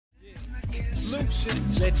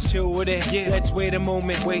Solution. Let's chill with it. Yeah. Let's wait a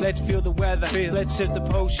moment. Wait. Let's feel the weather. Let's sip the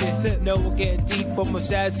potion. No, we're getting deep,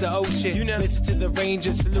 almost as the ocean. You know. Listen to the range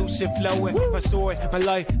of solution flowing. Woo. My story, my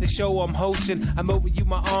life, the show I'm hosting. I'm over you,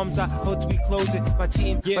 my arms. I hope to be closing. My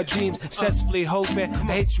team, my dreams, successfully hoping.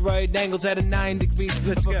 I hit you right angles at a 9 degrees.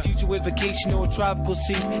 Let's go. Future with vacation or tropical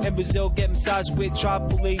seas. In Brazil, get massaged with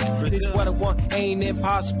tropical leaves. This is what I want, ain't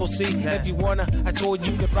impossible. See, if you wanna, I told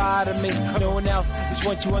you goodbye to me. No one else just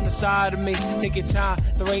want you on the side of me. Take your time,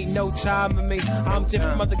 there ain't no time for me. I'm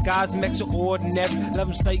different from other guys, I'm extraordinary. Love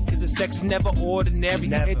them straight cause the sex is never ordinary.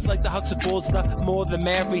 It's like the Huxtables, the more the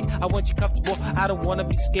merry. I want you comfortable, I don't wanna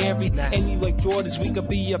be scary. And you like Jordans, we could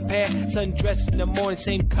be a pair. Sundressed in the morning,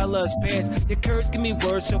 same color as pants. Your curves give me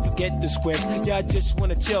words, so forget the squares. Yeah, I just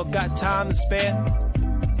wanna chill, got time to spare.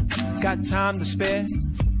 Got time to spare.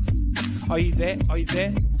 Are you there? Are you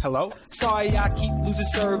there? Hello? Sorry, I keep losing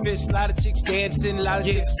service. A lot of chicks dancing, a lot of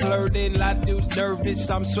chicks flirting, a lot of dudes nervous.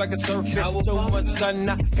 I'm swagger surfing. So much sun,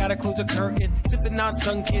 I gotta close the curtain. Sipping on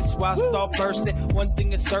sun kiss while I start bursting. One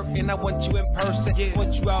thing is certain, I want you in person. I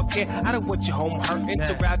want you out here, I don't want you home hurting.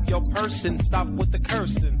 So grab your person, stop with the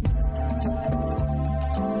cursing.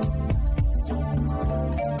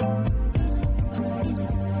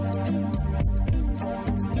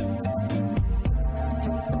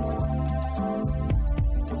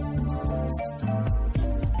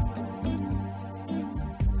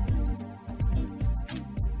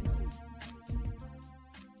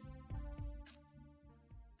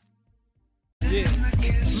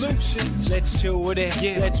 Solution. Let's chill with it.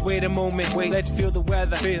 Yeah. Let's wait a moment. Wait. Let's feel the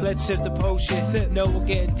weather. Let's sip the potion. No, we're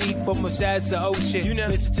getting deep, almost as the ocean. You know.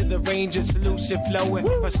 Listen to the range of solution flowing.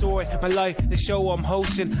 Woo. My story, my life, the show I'm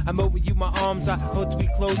hosting. I'm over you, my arms. I hope to be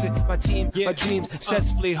closing. My team, my dreams,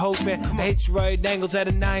 successfully hoping. I hit you right angles at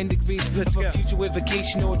a 9 degrees. Let's go. Future with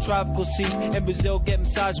vacation or tropical seas. In Brazil, get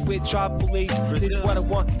massaged with tropical leaves. This is what I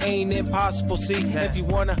want, ain't impossible. See, if you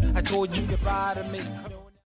wanna, I told you goodbye to me.